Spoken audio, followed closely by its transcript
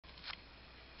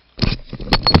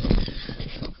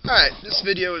Alright, this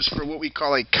video is for what we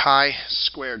call a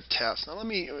chi-squared test. Now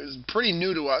it's pretty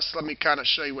new to us. Let me kind of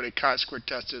show you what a chi-squared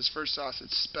test is. First off,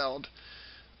 it's spelled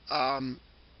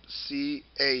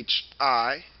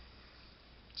C-H-I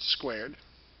squared.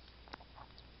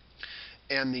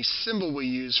 And the symbol we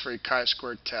use for a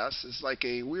chi-squared test is like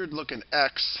a weird looking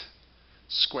X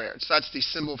squared. So that's the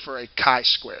symbol for a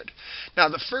chi-squared. Now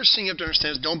the first thing you have to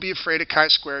understand is don't be afraid of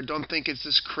chi-squared. Don't think it's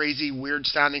this crazy, weird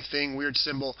sounding thing, weird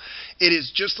symbol. It is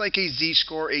just like a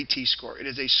z-score, a t-score. It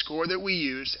is a score that we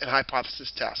use in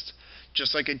hypothesis tests.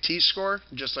 Just like a t-score,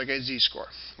 just like a z-score.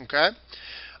 Okay?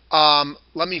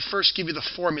 Let me first give you the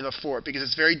formula for it because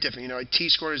it's very different. You know, a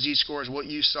t-score or z-score is what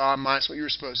you saw minus what you were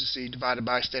supposed to see divided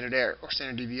by standard error or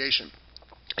standard deviation.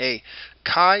 A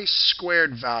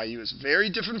chi-squared value is a very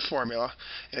different formula,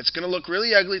 and it's going to look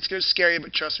really ugly. It's going to scare you,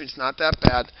 but trust me, it's not that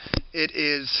bad. It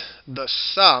is the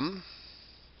sum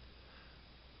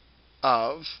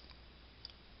of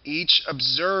each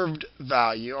observed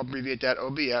value, I'll abbreviate that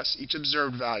OBS, each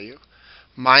observed value,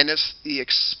 minus the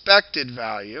expected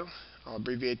value, I'll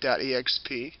abbreviate that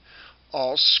EXP,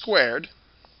 all squared,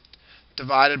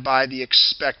 divided by the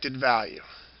expected value.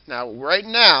 Now, right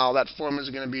now, that formula is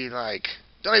going to be like,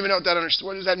 don't even know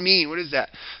what does that mean? What is that?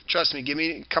 Trust me, give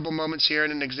me a couple moments here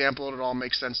and an example, it'll all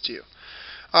make sense to you.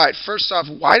 Alright, first off,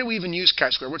 why do we even use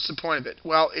chi-squared? What's the point of it?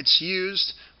 Well, it's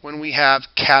used when we have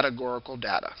categorical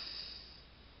data.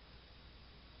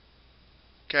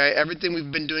 Okay, everything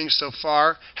we've been doing so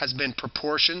far has been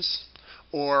proportions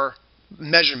or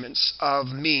measurements of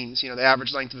means. You know, the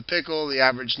average length of a pickle, the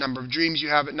average number of dreams you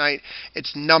have at night.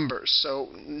 It's numbers. So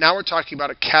now we're talking about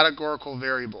categorical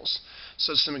variables.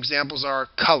 So some examples are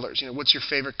colors. You know, what's your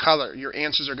favorite color? Your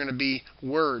answers are going to be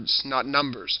words, not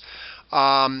numbers.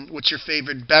 What's your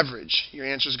favorite beverage? Your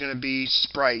answer is going to be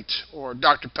Sprite or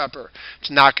Dr. Pepper.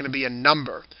 It's not going to be a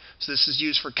number. So this is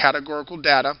used for categorical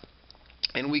data.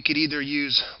 And we could either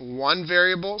use one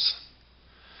variables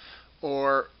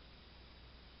or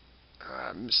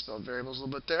misspelled variables a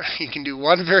little bit there. You can do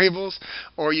one variables,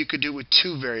 or you could do it with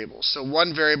two variables. So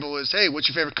one variable is, hey, what's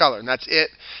your favorite color? And that's it.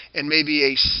 And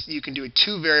maybe you can do a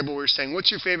two variable where you're saying, what's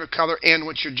your favorite color and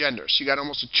what's your gender? So you got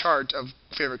almost a chart of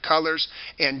favorite colors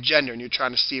and gender, and you're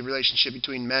trying to see a relationship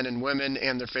between men and women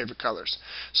and their favorite colors.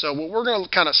 So what we're going to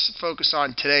kind of focus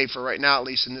on today, for right now at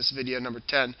least in this video number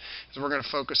 10, is we're going to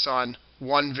focus on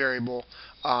one variable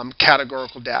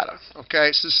categorical data.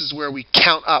 Okay, so this is where we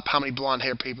count up how many blonde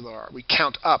hair people there are. We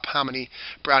count up how many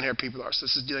brown hair people there are. So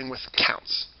this is dealing with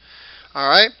counts. All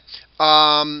right.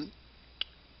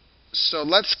 So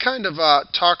let's kind of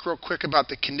talk real quick about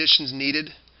the conditions needed.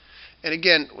 And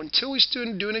again, until we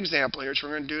do an example here, so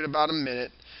we're going to do it about a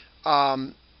minute.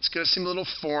 It's going to seem a little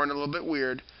foreign, a little bit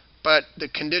weird, but the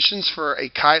conditions for a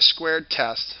chi-squared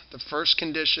test, the first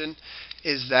condition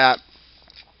is that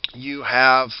you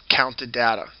have counted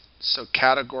data, so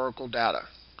categorical data.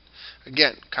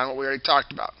 Again, kind of what we already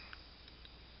talked about.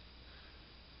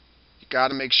 You got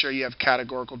to make sure you have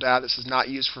categorical data. This is not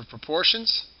used for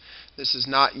proportions. This is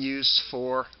not used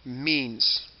for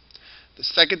means. The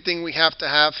second thing we have to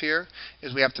have here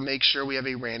is we have to make sure we have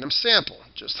a random sample.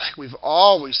 Just like we've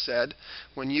always said,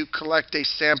 when you collect a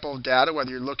sample of data, whether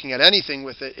you're looking at anything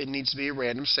with it, it needs to be a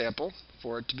random sample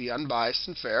for it to be unbiased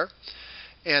and fair.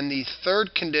 And the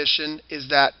third condition is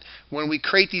that when we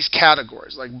create these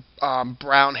categories, like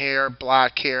brown hair,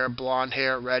 black hair, blonde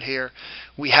hair, red hair,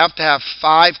 we have to have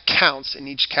 5 counts in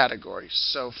each category.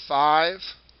 So 5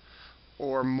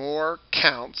 or more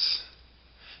counts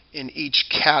in each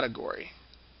category.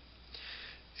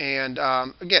 And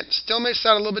again, still may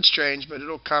sound a little bit strange, but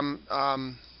it'll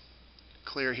come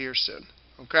clear here soon.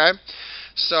 Okay?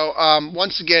 So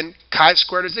once again,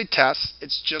 chi-squared is a test.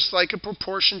 It's just like a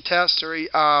proportion test or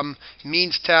a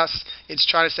means test. It's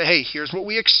trying to say, hey, here's what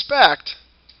we expect.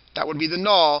 That would be the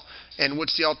null. And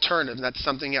what's the alternative? And that's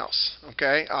something else.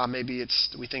 Okay? Maybe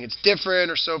we think it's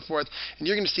different or so forth. And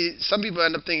you're going to see some people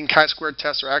end up thinking chi-squared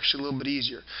tests are actually a little bit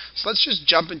easier. So let's just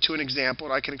jump into an example,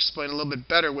 and I can explain a little bit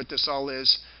better what this all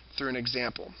is through an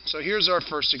example. So here's our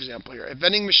first example here. A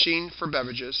vending machine for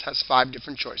beverages has 5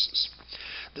 different choices.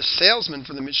 The salesman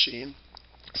for the machine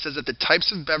says that the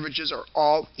types of beverages are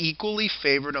all equally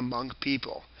favored among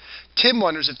people. Tim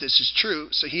wonders if this is true,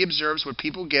 so he observes what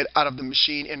people get out of the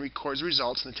machine and records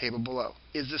results in the table below.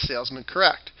 Is the salesman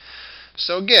correct?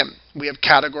 So again, we have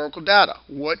categorical data.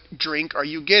 What drink are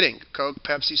you getting? Coke,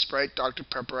 Pepsi, Sprite, Dr.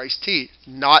 Pepper, iced tea.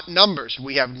 Not numbers.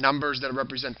 We have numbers that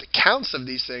represent the counts of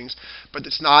these things, but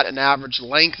it's not an average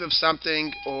length of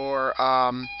something or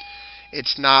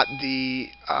it's not the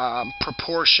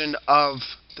proportion of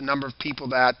the number of people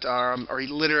that are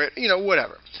illiterate, you know,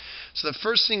 whatever. So the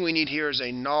first thing we need here is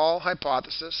a null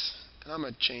hypothesis. And I'm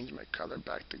going to change my color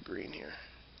back to green here.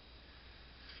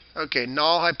 Okay,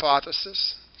 null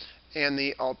hypothesis and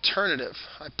the alternative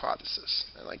hypothesis.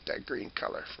 I like that green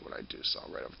color for what I do, so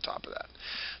I'll write over top of that.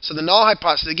 So the null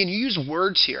hypothesis, again, you use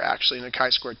words here actually in a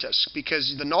chi-square test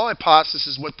because the null hypothesis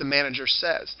is what the manager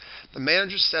says. The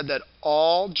manager said that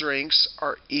all drinks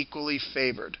are equally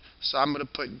favored. So I'm going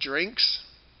to put drinks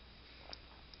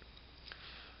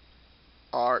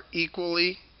are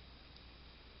equally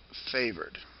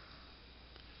favored.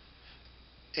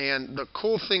 And the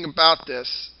cool thing about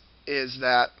this is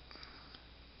that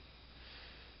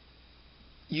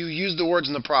you use the words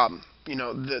in the problem. You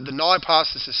know, the null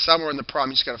hypothesis is somewhere in the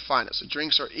problem. You just got to find it. So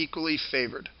drinks are equally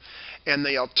favored. And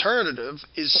the alternative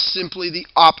is simply the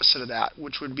opposite of that,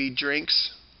 which would be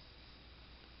drinks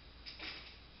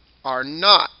are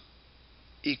not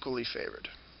equally favored.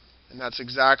 And that's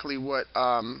exactly what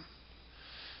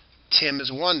Tim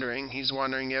is wondering. He's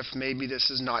wondering if maybe this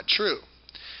is not true.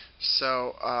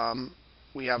 So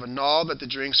we have a null that the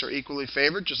drinks are equally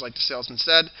favored, just like the salesman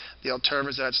said. The alternative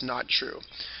is that it's not true.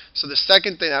 So the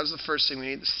second thing, that was the first thing we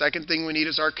need. The second thing we need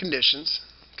is our conditions.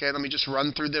 Okay, let me just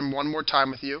run through them one more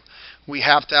time with you. We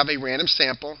have to have a random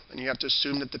sample, and you have to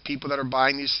assume that the people that are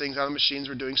buying these things out of the machines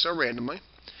were doing so randomly.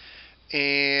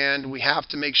 And we have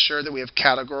to make sure that we have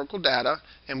categorical data,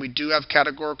 and we do have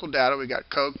categorical data. We got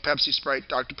Coke, Pepsi, Sprite,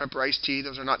 Dr. Pepper, iced tea.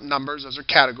 Those are not numbers, those are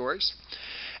categories.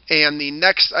 And the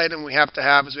next item we have to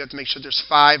have is we have to make sure there's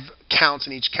 5 counts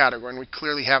in each category, and we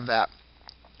clearly have that.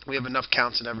 We have enough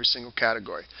counts in every single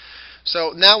category.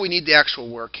 So now we need the actual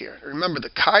work here. Remember,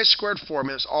 the chi-squared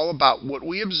formula is all about what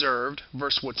we observed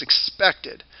versus what's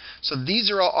expected. So these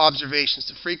are all observations.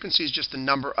 The frequency is just the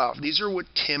number of. These are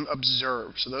what Tim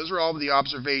observed. So those are all the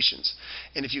observations.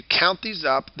 And if you count these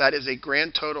up, that is a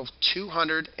grand total of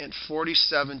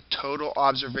 247 total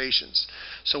observations.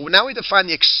 So now we have to find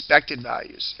the expected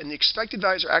values. And the expected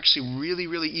values are actually really,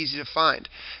 really easy to find.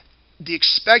 The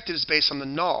expected is based on the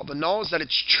null. The null is that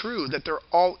it's true that they're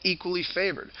all equally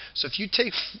favored. So if you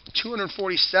take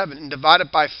 247 and divide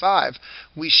it by 5,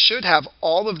 we should have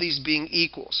all of these being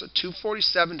equal. So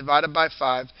 247 divided by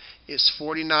 5 is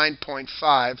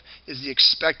 49.5 is the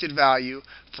expected value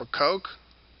for Coke,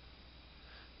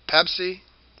 Pepsi,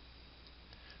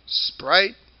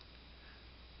 Sprite,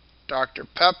 Dr.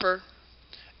 Pepper,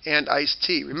 and iced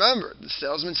tea. Remember, the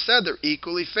salesman said they're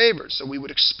equally favored, so we would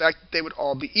expect that they would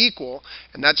all be equal,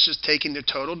 and that's just taking the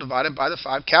total divided by the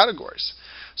 5 categories.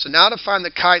 So now to find the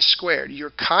chi-squared,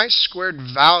 your chi-squared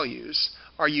values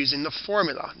are using the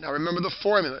formula. Now remember, the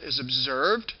formula is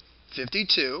observed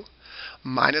 52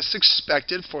 minus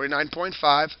expected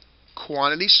 49.5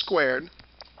 quantity squared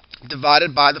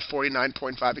divided by the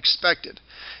 49.5 expected.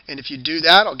 And if you do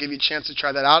that, I'll give you a chance to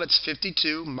try that out. It's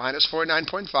 52 minus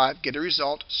 49.5. Get a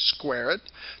result, square it,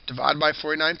 divide by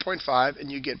 49.5,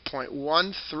 and you get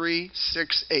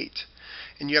 0.1368.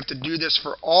 And you have to do this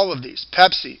for all of these.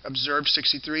 Pepsi, observed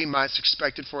 63 minus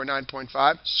expected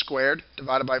 49.5, squared,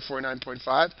 divided by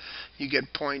 49.5. You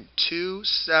get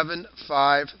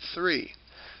 0.2753.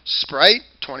 Sprite,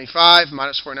 25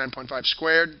 minus 49.5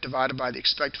 squared, divided by the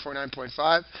expected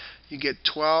 49.5, you get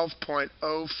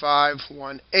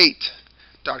 12.0518.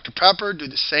 Dr. Pepper, do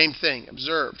the same thing.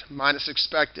 Observed minus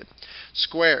expected,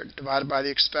 squared, divided by the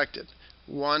expected,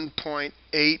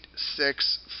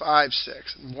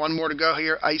 1.8656. One more to go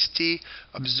here. Iced tea,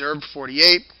 observed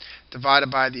 48, divided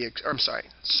by the,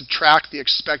 subtract the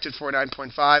expected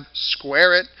 49.5,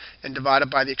 square it, and divide it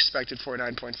by the expected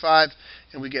 49.5,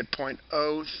 and we get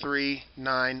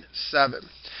 0.0397.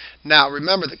 Now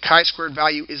remember, the chi-squared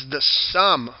value is the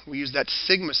sum. We use that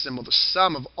sigma symbol, the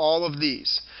sum of all of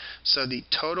these. So the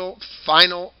total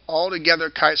final altogether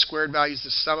chi-squared value is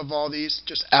the sum of all these.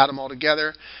 Just add them all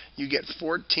together. You get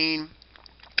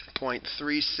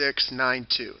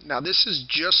 14.3692. Now this is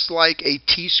just like a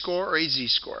t-score or a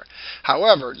z-score.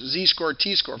 However, z-score,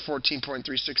 t-score,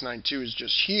 14.3692 is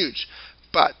just huge.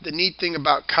 But the neat thing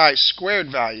about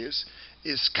chi-squared values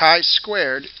is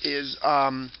chi-squared is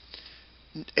a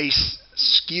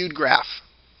skewed graph.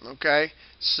 Okay,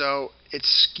 so it's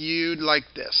skewed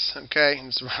like this. Okay, and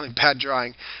it's a really bad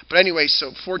drawing. But anyway,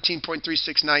 so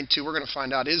 14.3692, we're going to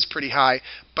find out is pretty high,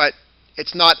 but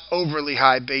it's not overly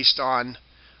high based on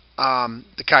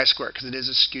the chi-square because it is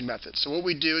a skewed method. So what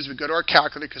we do is we go to our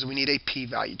calculator because we need a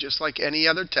p-value, just like any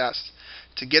other test.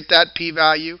 To get that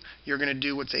p-value, you're going to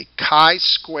do what's a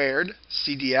chi-squared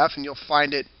CDF, and you'll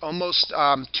find it almost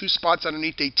 2 spots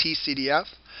underneath a t-CDF.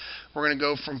 We're going to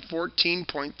go from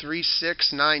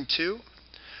 14.3692,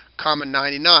 comma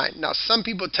 99. Now, some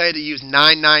people tell you to use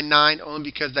 999 only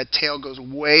because that tail goes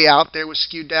way out there with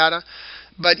skewed data.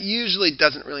 but usually it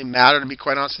doesn't really matter, to be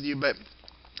quite honest with you. But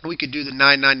we could do the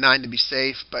 999 to be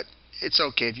safe, but it's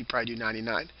okay if you probably do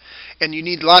 99. And you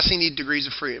need, last thing you need, degrees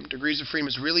of freedom. Degrees of freedom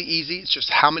is really easy. It's just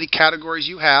how many categories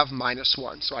you have minus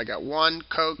 1. So I got 1,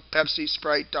 Coke, Pepsi,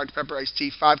 Sprite, Dr. Pepper, iced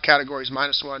tea, 5 categories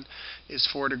minus 1 is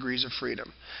 4 degrees of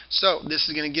freedom. So this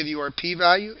is going to give you our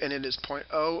p-value, and it is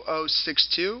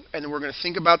 0.0062. And we're going to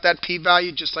think about that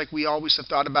p-value just like we always have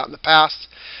thought about in the past.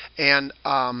 And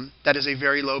that is a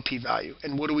very low p-value.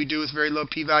 And what do we do with very low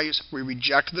p-values? We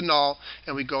reject the null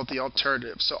and we go with the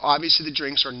alternative. So obviously the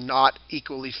drinks are not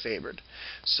equally favored.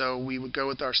 So we would go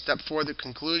with our step 4, the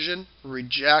conclusion,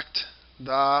 reject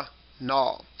the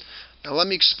null. Now let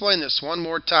me explain this one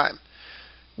more time.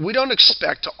 We don't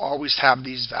expect to always have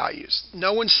these values.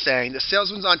 No one's saying, the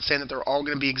salesman's not saying that they're all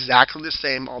going to be exactly the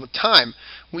same all the time.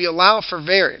 We allow for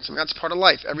variance. I mean, that's part of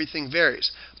life. Everything varies.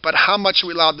 But how much are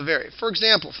we allowed to vary? For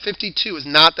example, 52 is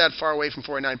not that far away from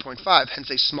 49.5,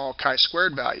 hence a small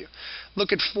chi-squared value.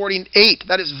 Look at 48.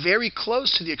 That is very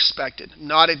close to the expected,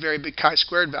 not a very big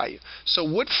chi-squared value. So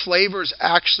what flavor is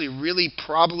actually really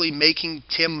probably making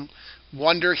Tim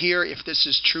wonder here if this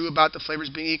is true about the flavors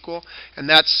being equal? And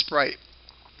that's Sprite.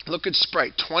 Look at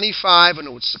Sprite, 25, and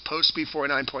it was supposed to be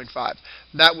 49.5.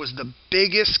 That was the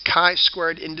biggest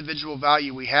chi-squared individual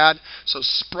value we had. So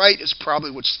Sprite is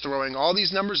probably what's throwing all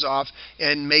these numbers off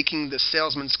and making the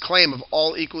salesman's claim of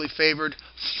all equally favored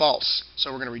false.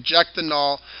 So we're going to reject the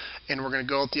null, and we're going to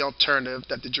go with the alternative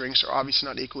that the drinks are obviously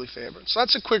not equally favored. So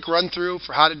that's a quick run through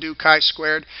for how to do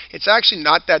chi-squared. It's actually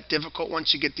not that difficult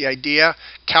once you get the idea.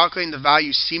 Calculating the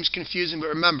value seems confusing, but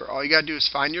remember, all you got to do is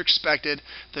find your expected,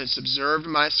 then it's observed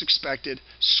minus expected,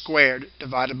 squared,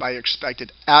 divided by your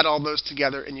expected. Add all those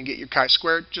together, and you get your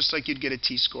chi-squared, just like you'd get a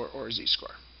t-score or a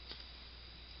z-score.